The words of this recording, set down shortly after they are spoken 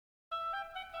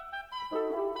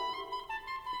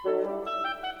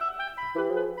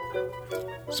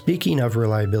Speaking of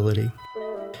reliability,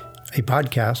 a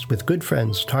podcast with good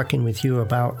friends talking with you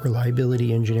about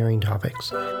reliability engineering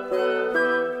topics.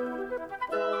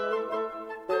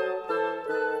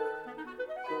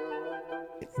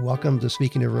 Welcome to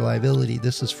Speaking of Reliability.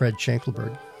 This is Fred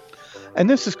Schenkelberg. And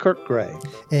this is Kirk Gray.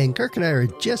 And Kirk and I are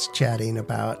just chatting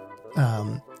about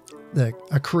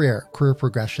a career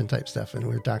progression type stuff. And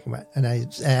we were talking about, and I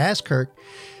asked Kirk,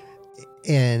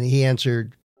 and he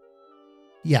answered,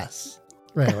 yes.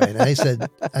 Right away. And I said,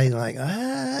 I'm like,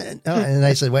 and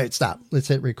I said, wait, stop. Let's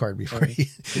hit record before you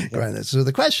go on this. So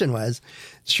the question was,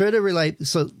 so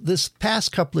this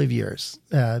past couple of years,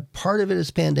 part of it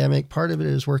is pandemic, part of it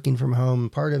is working from home,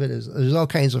 part of it is, there's all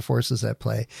kinds of forces at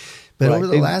play. But over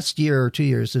the last year or 2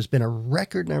 years, there's been a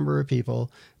record number of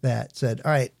people that said,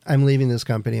 all right, I'm leaving this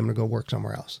company. I'm going to go work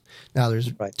somewhere else. Now there's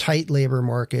a tight labor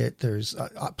market. There's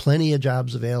plenty of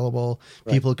jobs available.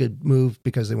 Right. People could move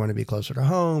because they want to be closer to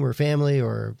home or family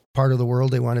or part of the world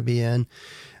they want to be in,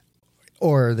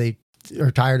 or they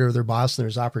are tired of their boss and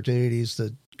there's opportunities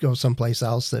to go someplace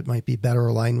else that might be better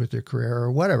aligned with their career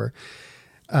or whatever.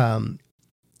 But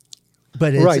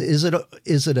is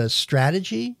it a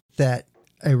strategy that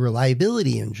a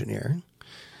reliability engineer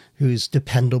who's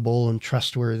dependable and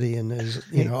trustworthy and is,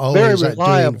 always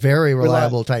doing very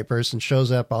reliable type person,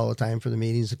 shows up all the time for the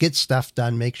meetings, gets stuff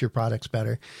done, makes your products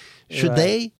better. Should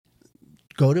they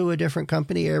go to a different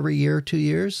company every year or 2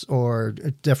 years, or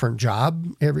a different job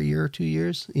every year or 2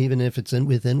 years, even if it's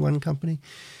within one company?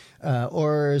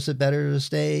 Or is it better to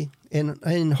stay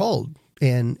and hold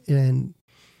and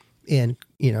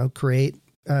create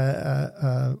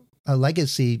a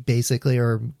legacy, basically,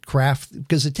 or craft,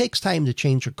 because it takes time to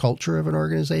change the culture of an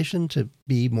organization to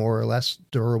be more or less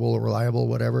durable or reliable,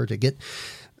 whatever, to get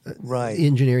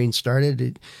engineering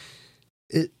started.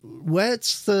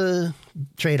 What's the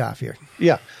trade-off here?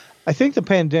 Yeah, I think the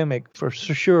pandemic for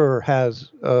sure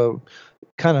has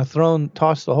kind of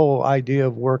tossed the whole idea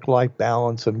of work-life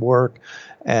balance and work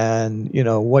and,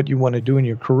 what you want to do in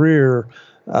your career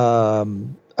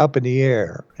up in the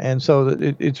air. And so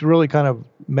it's really kind of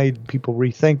made people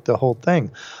rethink the whole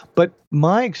thing. But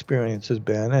my experience has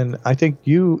been, and I think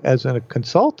you as a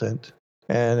consultant,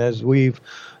 and as we've,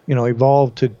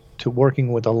 evolved to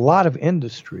working with a lot of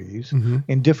industries,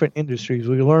 in different industries,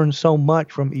 we learn so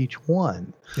much from each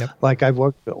one. Yep. Like I've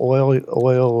worked with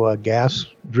oil, gas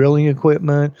drilling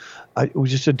equipment. It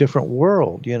was just a different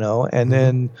world, and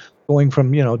then going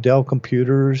from, Dell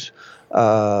computers,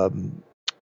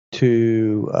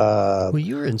 to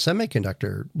you were in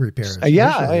semiconductor repairs.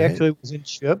 I actually was in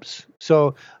chips.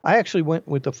 So I actually went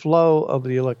with the flow of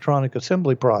the electronic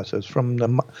assembly process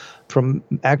from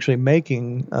actually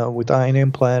making with ion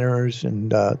implanters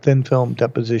and thin film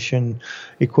deposition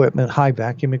equipment, high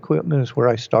vacuum equipment is where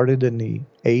I started in the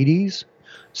 80s,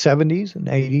 70s and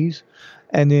 80s.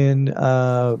 And then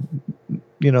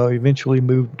eventually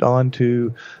moved on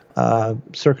to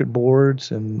circuit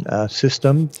boards and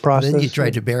system process. And then you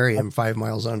tried to bury him 5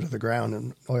 miles under the ground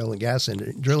in oil and gas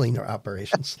and drilling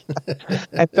operations.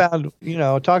 I found,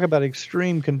 talk about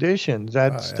extreme conditions.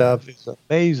 That stuff is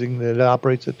amazing that it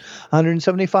operates at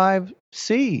 175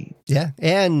 C. Yeah,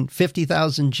 and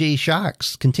 50,000 G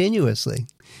shocks continuously.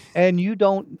 And you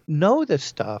don't know this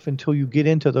stuff until you get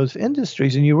into those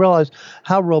industries and you realize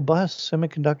how robust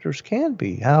semiconductors can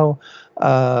be, how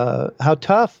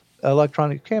tough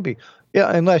electronics can be.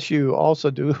 Yeah, unless you also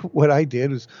do what I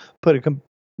did, is put a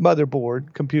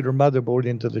computer motherboard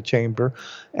into the chamber,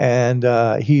 and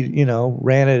he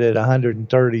ran it at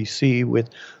 130 C with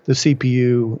the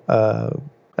CPU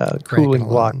cooling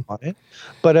block on it.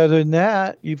 But other than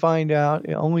that, you find out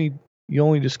you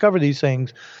only discover these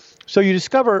things. So you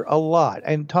discover a lot,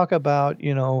 and talk about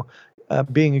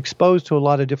being exposed to a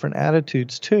lot of different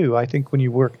attitudes too. I think when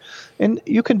you work, and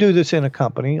you can do this in a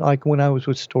company, like when I was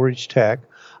with Storage Tech,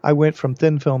 I went from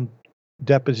thin film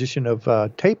deposition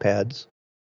of tape heads,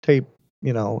 what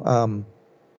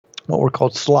were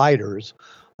called sliders.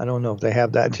 I don't know if they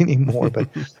have that anymore, but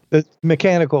the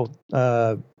mechanical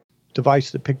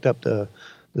device that picked up the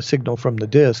signal from the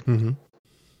disk. Mm-hmm.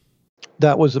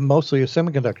 That was mostly a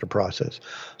semiconductor process.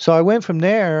 So I went from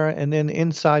there, and then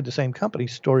inside the same company,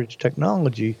 Storage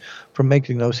Technology, from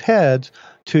making those heads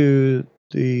to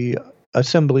the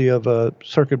assembly of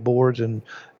circuit boards and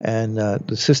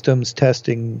the systems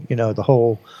testing, the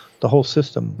whole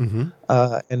system.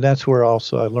 Mm-hmm. And that's where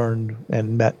also I learned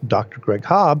and met Dr. Greg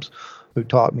Hobbs, who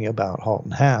taught me about Halton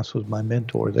Haas, was my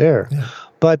mentor there. Yeah.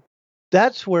 But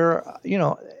that's where,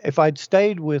 if I'd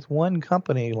stayed with one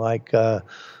company like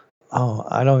Oh,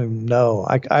 I don't even know.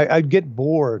 I get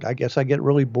bored. I guess I get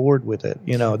really bored with it.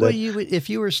 Well, That if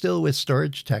you were still with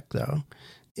Storage Tech though,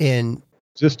 and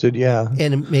existed. Yeah.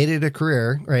 and made it a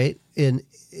career, right? In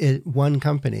one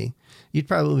company, you'd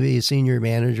probably be a senior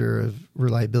manager of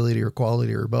reliability or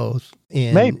quality or both,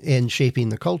 and shaping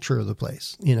the culture of the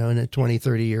place. In a 20,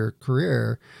 30-year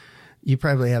career, you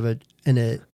probably have a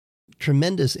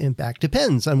tremendous impact.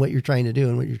 Depends on what you're trying to do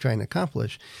and what you're trying to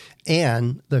accomplish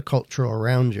and the culture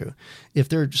around you. If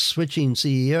they're switching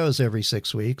CEOs every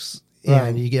 6 weeks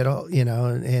and you get all,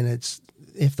 and it's,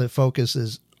 if the focus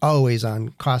is always on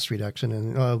cost reduction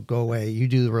and go away, you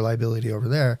do the reliability over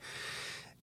there.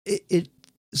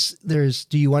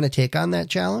 Do you want to take on that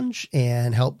challenge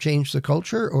and help change the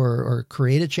culture or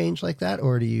create a change like that?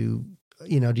 Or do you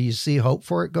see hope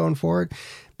for it going forward?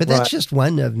 But that's just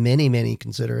one of many, many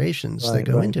considerations that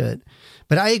go into it.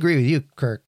 But I agree with you,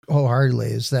 Kirk, wholeheartedly,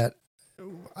 is that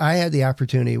I had the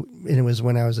opportunity, and it was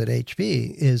when I was at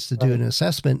HP, is to do an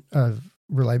assessment of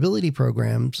reliability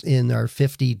programs in our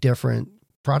 50 different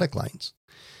product lines.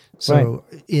 So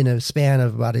in a span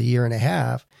of about a year and a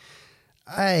half,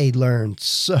 I learned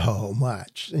so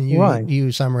much, and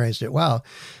you summarized it well.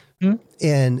 Mm-hmm.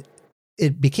 And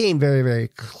it became very, very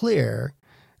clear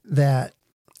that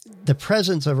the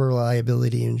presence of a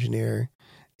reliability engineer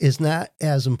is not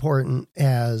as important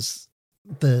as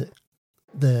the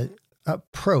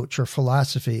approach or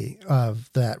philosophy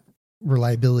of that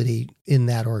reliability in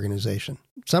that organization.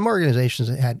 Some organizations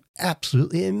had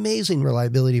absolutely amazing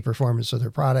reliability performance of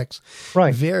their products,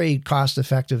 very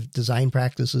cost-effective design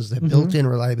practices that built in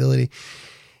reliability,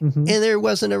 and there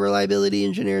wasn't a reliability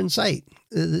engineer in sight.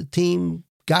 The team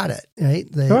got it,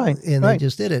 right? They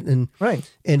just did it, and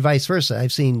vice versa.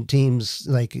 I've seen teams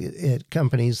like at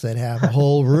companies that have a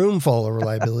whole room full of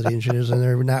reliability engineers, and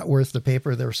they're not worth the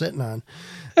paper they're sitting on.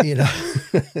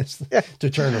 To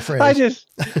turn a phrase.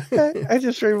 I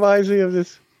just reminds me of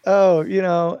this.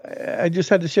 I just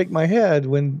had to shake my head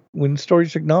when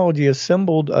Storage Technology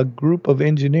assembled a group of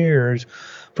engineers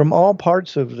from all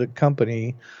parts of the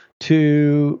company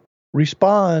to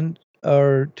respond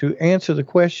or to answer the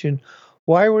question,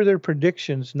 why were their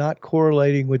predictions not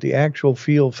correlating with the actual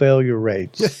field failure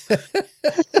rates? I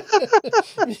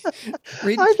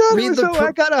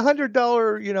got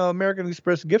 $100, American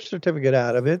Express gift certificate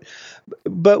out of it,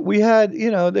 but we had,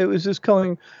 there was this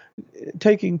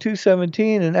taking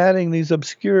 217 and adding these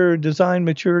obscure design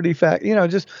maturity fact,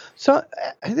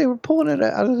 they were pulling it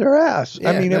out of their ass.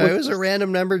 Yeah, it was a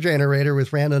random number generator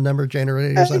with random number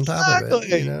generators on top of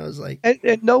it. It was like,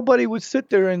 and nobody would sit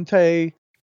there and say,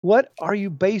 what are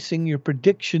you basing your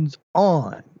predictions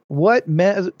on? What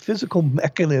physical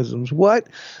mechanisms? What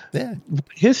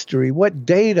history? What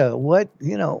data? What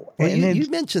Well, you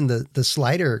mentioned the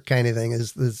slider kind of thing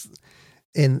is this,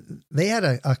 and they had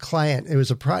a client. It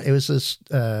was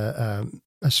a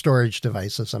storage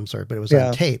device of some sort, but it was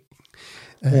on tape.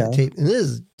 Tape, and this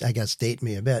is, I guess, date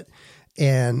me a bit.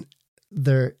 And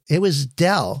it was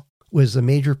Dell was the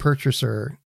major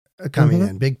purchaser coming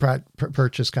in, big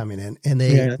purchase coming in, and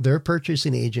their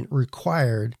purchasing agent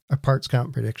required a parts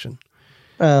count prediction.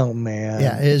 Oh man.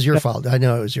 Yeah, it is your fault. I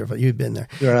know it was your fault. You've been there.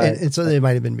 Right. And so they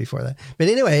might have been before that. But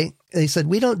anyway, they said,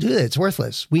 we don't do that. It's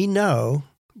worthless. We know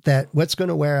that what's going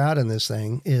to wear out in this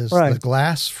thing is the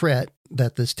glass frit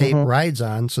that this tape rides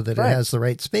on so that it has the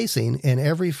right spacing, and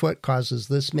every foot causes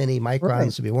this many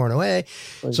microns to be worn away,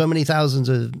 so many thousands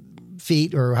of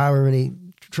feet or however many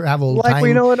travel time.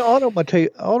 We know an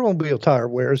automobile tire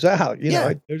wears out.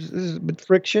 There's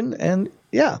friction and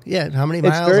how many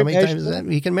miles, how many times is that?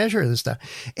 We can measure this stuff.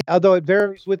 Although it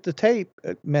varies with the tape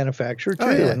manufacturer too,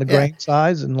 and the grain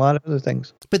size and a lot of other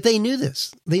things. But they knew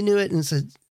this. They knew it and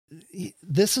said,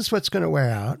 this is what's going to wear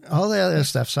out. All the other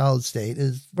stuff, solid state,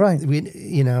 is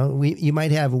you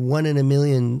might have 1 in a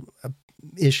million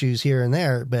issues here and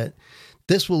there, but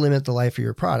this will limit the life of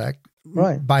your product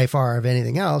by far of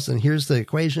anything else. And here's the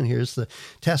equation, here's the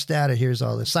test data, here's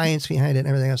all the science behind it and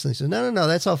everything else. And he says, no,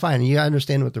 that's all fine. And you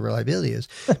understand what the reliability is,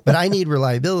 but I need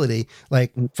reliability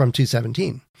like from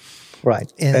 217.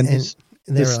 Right. And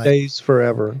this stays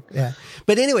forever. Yeah.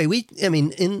 But anyway, in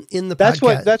the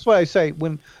podcast. That's why I say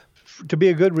to be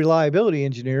a good reliability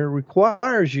engineer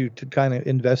requires you to kind of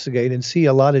investigate and see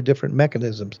a lot of different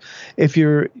mechanisms. If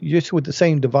you're just with the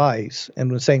same device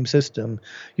and the same system,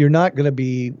 you're not going to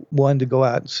be one to go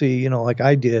out and see, like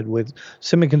I did with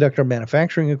semiconductor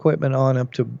manufacturing equipment on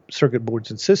up to circuit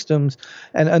boards and systems,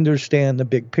 and understand the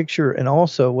big picture and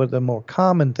also what are the more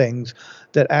common things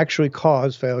that actually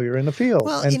cause failure in the field.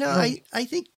 Well, I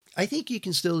think I think you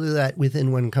can still do that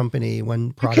within one company,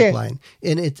 one product line.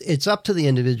 And it's up to the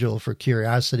individual for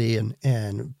curiosity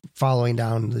and following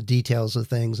down the details of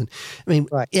things. And I mean,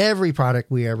 every product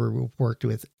we ever worked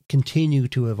with continue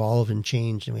to evolve and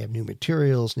change. And we have new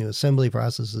materials, new assembly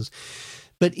processes.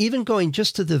 But even going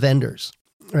just to the vendors,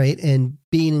 right, and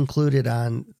being included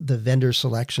on the vendor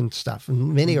selection stuff.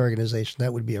 In many organizations,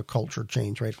 that would be a culture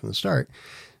change right from the start.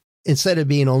 Instead of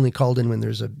being only called in when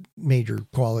there's a major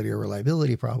quality or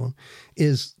reliability problem,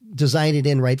 is design it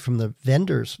in right from the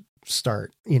vendor's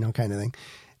start, kind of thing.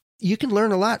 You can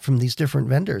learn a lot from these different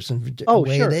vendors and the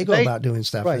way they go about doing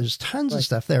stuff. Right. There's tons of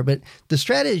stuff there, but the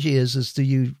strategy is do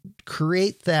you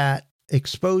create that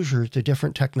exposure to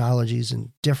different technologies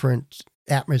and different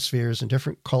atmospheres and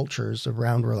different cultures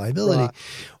around reliability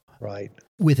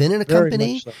within a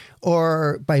company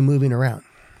or by moving around?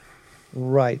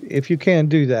 Right. If you can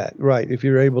do that, right. If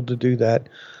you're able to do that,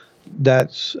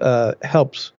 that's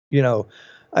helps,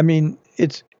 I mean,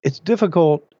 it's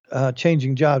difficult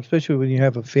changing jobs, especially when you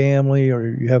have a family or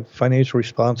you have financial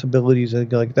responsibilities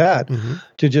and like that,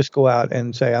 to just go out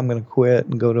and say, I'm going to quit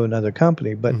and go to another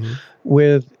company. But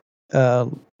with a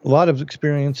lot of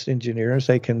experienced engineers,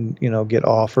 they can, get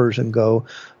offers and go.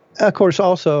 Of course,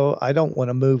 also, I don't want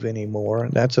to move anymore.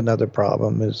 That's another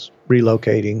problem is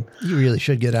relocating. You really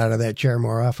should get out of that chair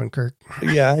more often, Kirk.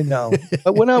 Yeah, I know.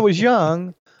 But when I was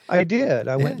young, I did.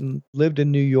 I went and lived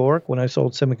in New York when I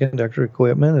sold semiconductor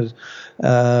equipment.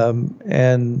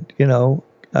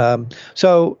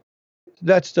 So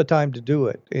that's the time to do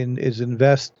it, is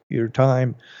invest your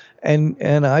time.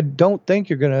 And I don't think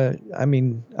you're going to,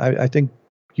 I think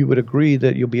you would agree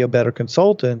that you'll be a better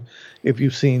consultant if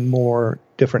you've seen more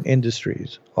different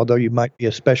industries, although you might be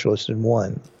a specialist in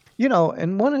one.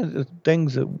 And one of the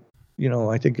things that,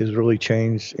 I think has really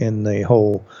changed in the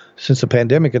whole, since the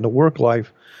pandemic in the work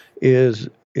life is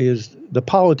the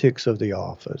politics of the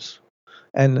office.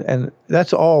 And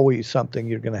that's always something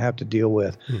you're going to have to deal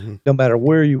with, no matter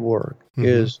where you work,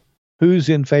 is who's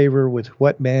in favor with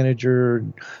what manager,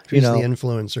 who's the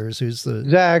influencers, who's the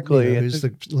who's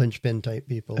the linchpin type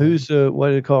people, who's the what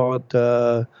do you call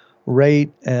it, rate,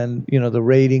 and the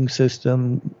rating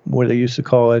system where they used to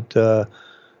call it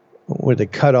where they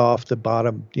cut off the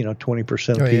bottom 20%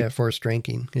 of people.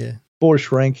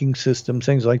 Forced ranking systems,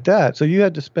 things like that. So you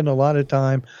had to spend a lot of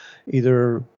time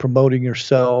either promoting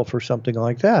yourself or something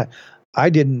like that. I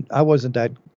wasn't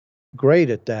that great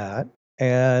at that,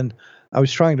 and I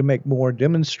was trying to make more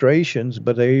demonstrations,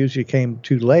 but they usually came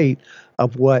too late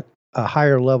of what a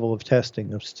higher level of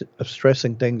testing, of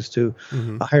stressing things to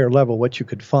a higher level, what you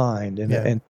could find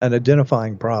and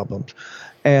identifying problems.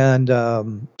 And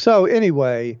so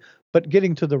anyway, but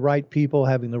getting to the right people,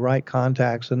 having the right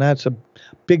contacts, and that's a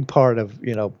big part of,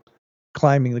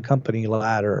 climbing the company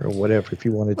ladder or whatever, if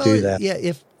you want to do that.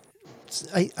 Yeah,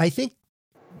 I think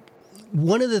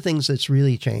one of the things that's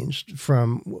really changed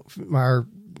from our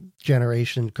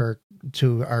generation, Kirk,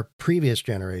 to our previous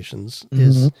generations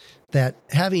is that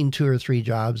having 2 or 3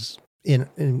 jobs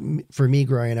in for me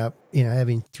growing up,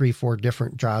 having 3-4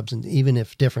 different jobs, and even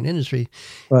if different industry,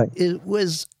 it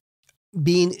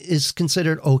is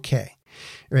considered okay.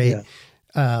 Right.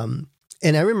 Yeah.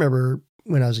 And I remember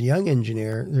when I was a young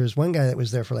engineer, there was one guy that was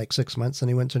there for like 6 months, and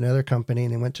he went to another company,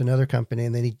 and he went to another company,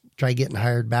 and then he tried getting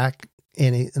hired back.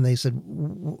 And they said,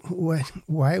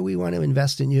 why we want to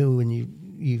invest in you when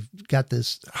you've got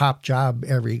this hop job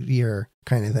every year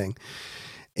kind of thing.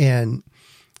 And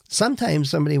sometimes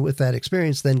somebody with that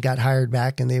experience then got hired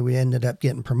back, and they ended up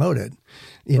getting promoted,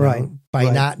 by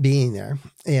not being there.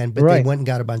 But they went and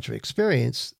got a bunch of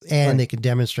experience, and they could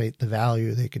demonstrate the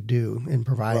value they could do and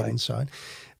provide and so on.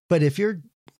 But if your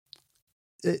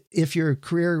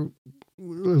career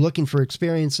looking for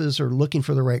experiences or looking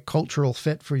for the right cultural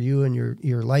fit for you and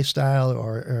your lifestyle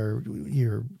or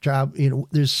your job,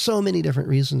 there's so many different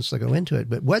reasons to go into it.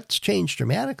 But what's changed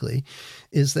dramatically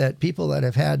is that people that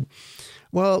have had,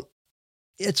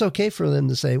 it's okay for them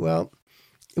to say, it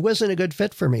wasn't a good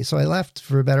fit for me, so I left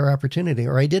for a better opportunity,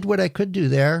 or I did what I could do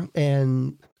there,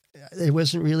 and it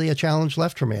wasn't really a challenge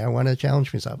left for me. I want to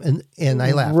challenge myself, and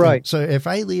I left. Right. And so if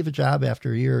I leave a job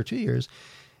after a year or 2 years,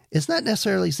 it's not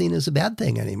necessarily seen as a bad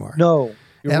thing anymore. No,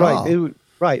 you're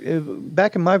right.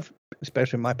 Back in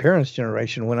especially my parents'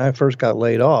 generation, when I first got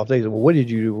laid off, they said, well, what did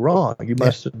you do wrong? You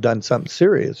must have done something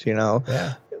serious,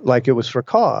 like it was for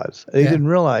cause. They didn't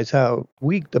realize how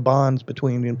weak the bonds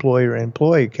between the employer and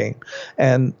employee came.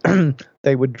 And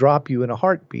they would drop you in a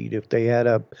heartbeat if they had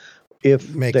a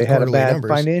bad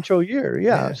financial year.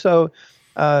 Yeah. So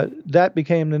that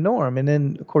became the norm. And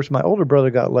then, of course, my older brother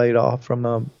got laid off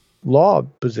from law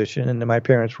position, and then my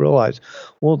parents realized,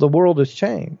 well, the world has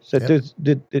changed.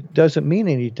 It doesn't mean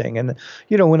anything. And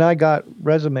when I got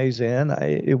resumes in,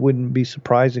 it wouldn't be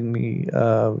surprising me.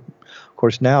 Of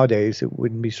course, nowadays it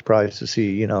wouldn't be surprised to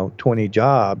see 20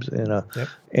 jobs in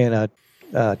a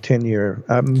 10-year.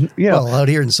 Well, out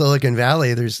here in Silicon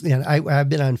Valley, there's I've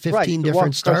been on 15 right,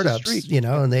 different startups, street.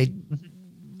 And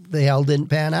they all didn't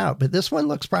pan out, but this one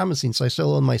looks promising, so I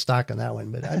still own my stock on that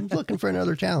one. But I'm looking for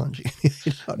another challenge.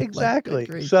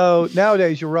 Exactly. So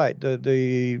nowadays, you're right.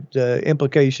 The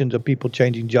implications of people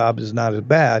changing jobs is not as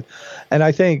bad, and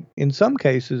I think in some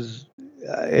cases,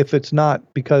 if it's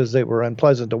not because they were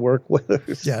unpleasant to work with,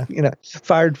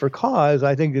 fired for cause,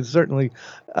 I think it's certainly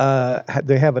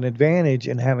they have an advantage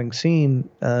in having seen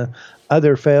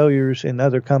other failures in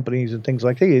other companies and things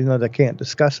like that. They can't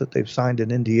discuss it. They've signed an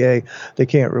NDA. They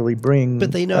can't really bring.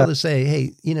 But they know to say,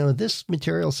 hey, this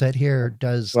material set here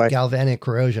does galvanic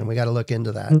corrosion. We got to look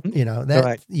into that.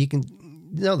 Mm-hmm. You can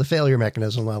the failure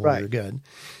mechanism level. You're good.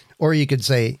 Or you could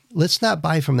say, let's not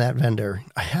buy from that vendor.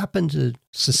 I happen to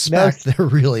suspect they're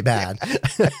really bad.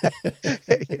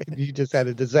 You just had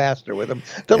a disaster with them.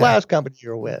 The last company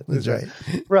you're with. That's right.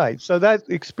 Right. So that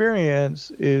experience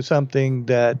is something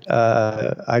that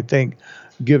I think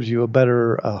gives you a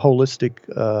better holistic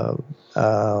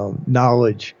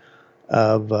knowledge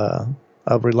of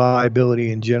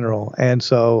reliability in general. And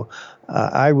so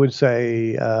I would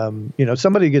say,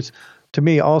 to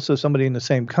me, also somebody in the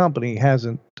same company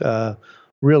hasn't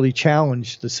really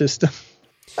challenged the system.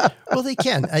 Well, they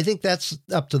can. I think that's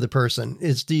up to the person.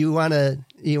 Do you want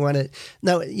to,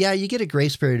 no, you get a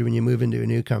grace period when you move into a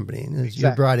new company. And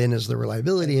you're brought in as the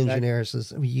reliability engineer. So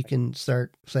you can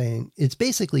start saying, it's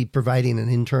basically providing an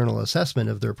internal assessment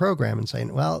of their program and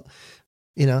saying, well,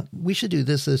 we should do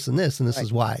this, this, and this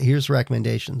is why. Here's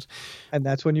recommendations. And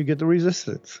that's when you get the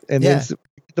resistance. And there's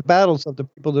the battles of the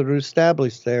people that are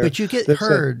established there. But you get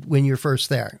heard when you're first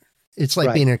there. It's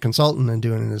like being a consultant and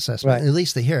doing an assessment. Right. At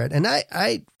least they hear it. And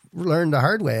I learned the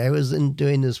hard way. I was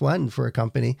doing this one for a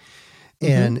company,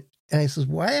 and I says,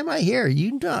 "Why am I here?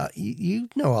 You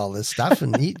know all this stuff."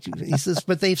 And he says,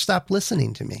 "But they've stopped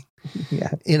listening to me.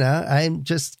 Yeah, I'm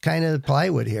just kind of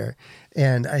plywood here."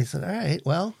 And I said, "All right,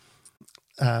 well."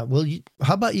 How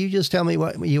about you just tell me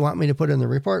what you want me to put in the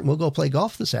report and we'll go play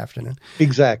golf this afternoon.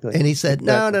 Exactly. And he said,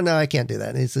 no, I can't do that.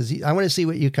 And he says, I want to see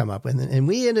what you come up with. And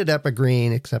we ended up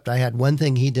agreeing, except I had one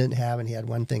thing he didn't have and he had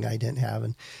one thing I didn't have.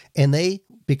 And they,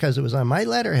 because it was on my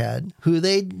letterhead, who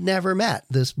they'd never met,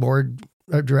 this board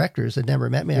of directors had never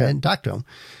met me. I hadn't talked to them.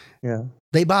 Yeah.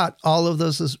 They bought all of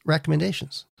those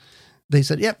recommendations. They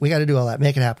said, yep, we got to do all that.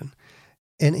 Make it happen.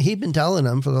 And he'd been telling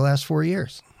them for the last 4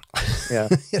 years. Yeah.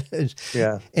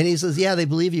 Yeah. And he says, they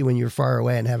believe you when you're far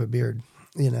away and have a beard,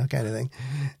 kind of thing.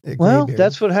 Well,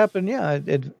 that's what happened. Yeah.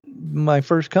 My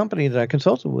first company that I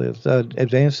consulted with,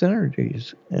 Advanced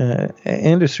Energies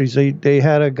Industries, they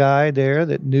had a guy there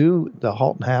that knew the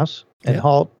Halton House and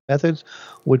Halt methods,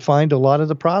 would find a lot of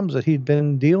the problems that he'd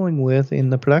been dealing with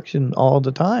in the production all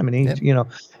the time. And he,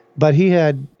 but he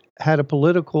had a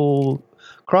political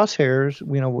crosshairs,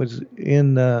 was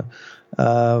in the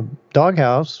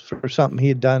doghouse for something he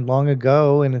had done long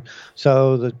ago, and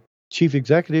so the chief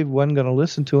executive wasn't going to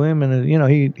listen to him, and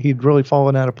he'd really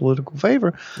fallen out of political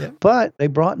favor. But they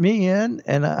brought me in,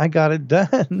 and I got it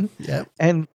done,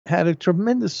 and had a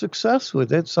tremendous success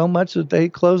with it. So much that they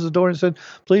closed the door and said,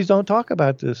 "Please don't talk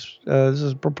about this. This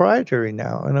is proprietary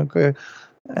now." And okay.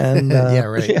 And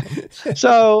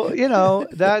so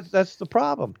that's the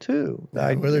problem too.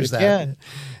 There's that.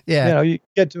 You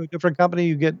get to a different company,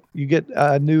 you get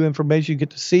new information, you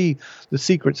get to see the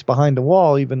secrets behind the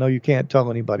wall, even though you can't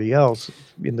tell anybody else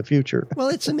in the future. Well,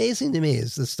 it's amazing to me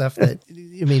is the stuff that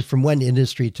from one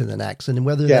industry to the next, and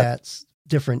whether that's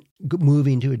different,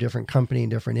 moving to a different company,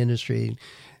 different industry.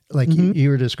 Like you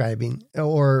were describing,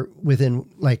 or within,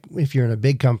 like if you're in a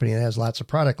big company that has lots of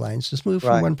product lines, just move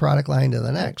from one product line to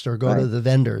the next, or go to the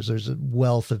vendors. There's a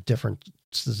wealth of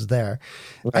differences there.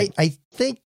 Right. I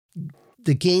think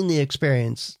to gain the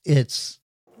experience, it's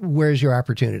where's your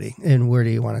opportunity and where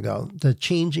do you want to go? The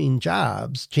changing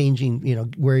jobs,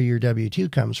 where your W-2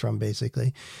 comes from,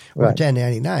 basically, or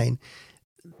 1099.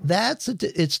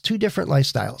 It's two different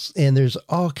lifestyles, and there's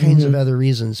all kinds of other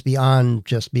reasons beyond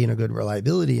just being a good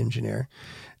reliability engineer.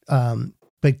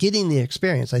 But getting the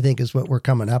experience, I think, is what we're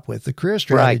coming up with. The career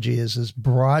strategy is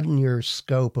broaden your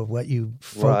scope of what you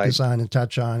focus on and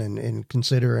touch on and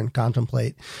consider and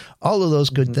contemplate, all of those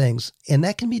good things. And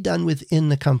that can be done within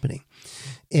the company,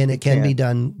 and it can be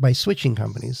done by switching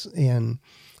companies. And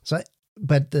so,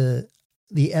 but the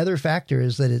other factor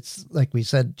is that it's, like we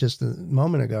said just a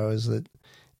moment ago, is that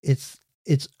it's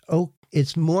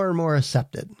it's more and more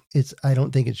accepted. I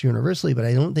don't think it's universally, but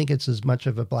I don't think it's as much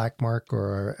of a black mark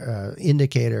or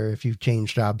indicator if you've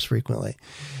changed jobs frequently.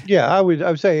 Yeah, I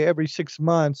would say every 6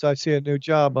 months I see a new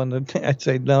job on the. I'd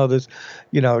say no,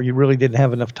 you really didn't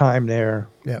have enough time there.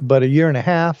 Yeah. But a year and a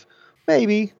half,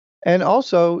 maybe. And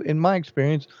also, in my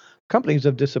experience, companies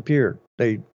have disappeared.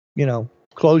 They,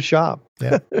 close shop.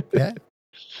 Yeah. Yeah.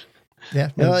 Yeah,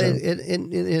 no,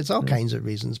 it's all kinds of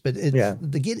reasons, but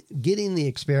it's getting the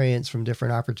experience from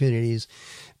different opportunities,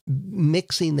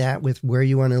 mixing that with where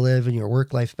you want to live and your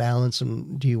work-life balance,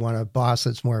 and do you want a boss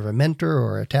that's more of a mentor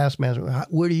or a taskmaster?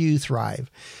 Where do you thrive?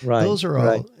 Right. Those are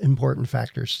all important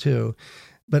factors too.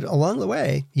 But along the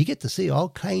way, you get to see all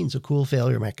kinds of cool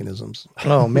failure mechanisms.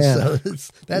 Oh, man. So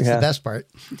that's the best part.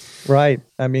 Right.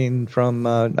 I mean, from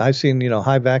I've seen,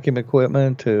 high vacuum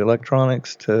equipment to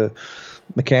electronics to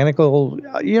mechanical,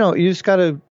 you just got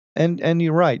to, and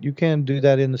you're right, you can do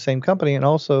that in the same company. And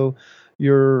also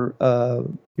your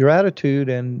attitude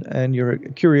and your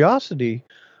curiosity,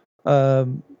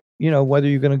 whether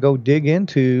you're going to go dig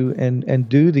into and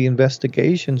do the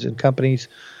investigations in companies,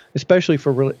 especially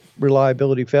for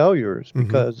reliability failures,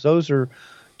 because those are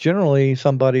generally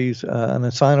somebody's an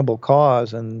assignable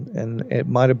cause, and it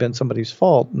might have been somebody's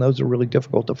fault, and those are really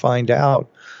difficult to find out.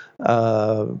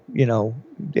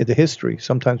 The history.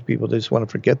 Sometimes people just want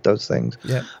to forget those things,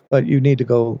 but you need to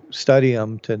go study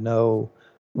them to know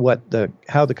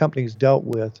how the company's dealt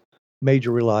with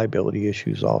major reliability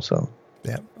issues also.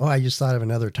 Yeah. Oh, I just thought of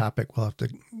another topic. We'll have to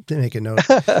make a note.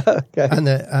 Okay.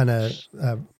 on a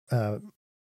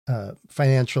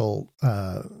financial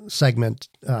segment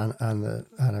on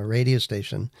a radio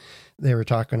station, they were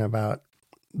talking about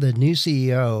the new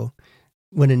CEO.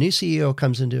 When a new CEO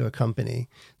comes into a company,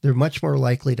 they're much more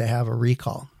likely to have a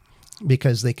recall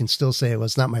because they can still say, well,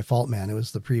 it's not my fault, man. It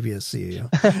was the previous CEO.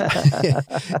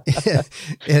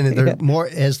 And they're more,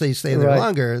 as they stay there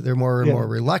longer, they're more and more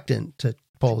reluctant to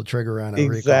pull the trigger on a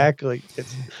recall. Exactly.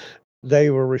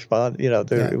 They were responding,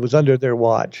 it was under their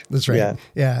watch. That's right.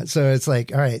 Yeah. So it's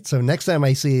like, all right, so next time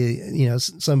I see,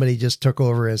 somebody just took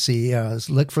over as CEO,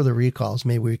 look for the recalls.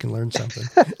 Maybe we can learn something.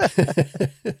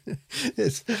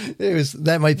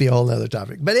 That might be a whole nother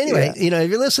topic. But anyway, if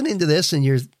you're listening to this and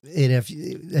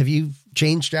have you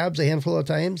changed jobs a handful of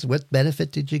times? What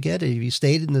benefit did you get? Have you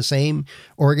stayed in the same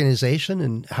organization?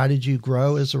 And how did you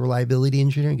grow as a reliability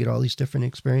engineer and get all these different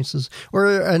experiences?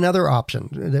 Or another option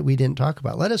that we didn't talk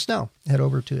about? Let us know. Head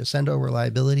over to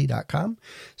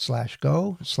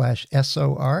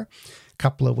accendoreliability.com/go/SOR.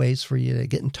 Couple of ways for you to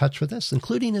get in touch with us,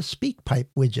 including a SpeakPipe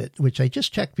widget, which I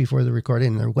just checked before the recording,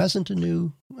 and there wasn't a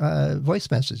new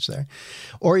voice message there.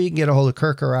 Or you can get a hold of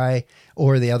Kirk or I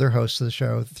or the other hosts of the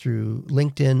show through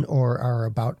LinkedIn or our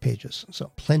About pages.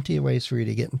 So plenty of ways for you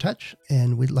to get in touch,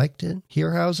 and we'd like to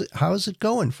hear how's it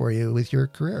going for you with your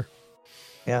career.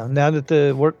 Yeah, now that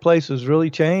the workplace has really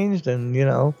changed and,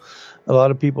 a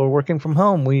lot of people are working from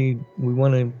home, we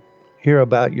want to hear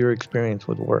about your experience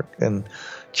with work and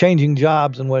changing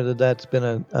jobs and whether that's been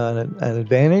an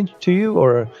advantage to you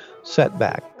or a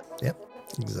setback. Yep,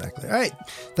 exactly. All right.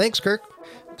 Thanks, Kirk.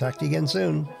 Talk to you again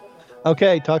soon.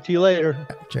 Okay. Talk to you later.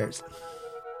 Cheers.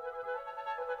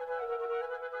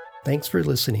 Thanks for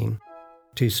listening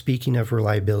to Speaking of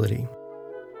Reliability.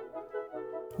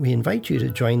 We invite you to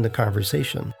join the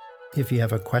conversation. If you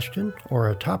have a question or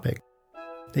a topic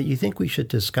that you think we should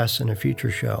discuss in a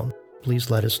future show,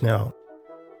 please let us know.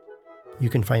 You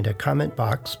can find a comment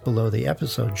box below the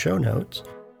episode show notes,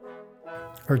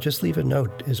 or just leave a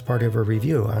note as part of a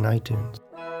review on iTunes.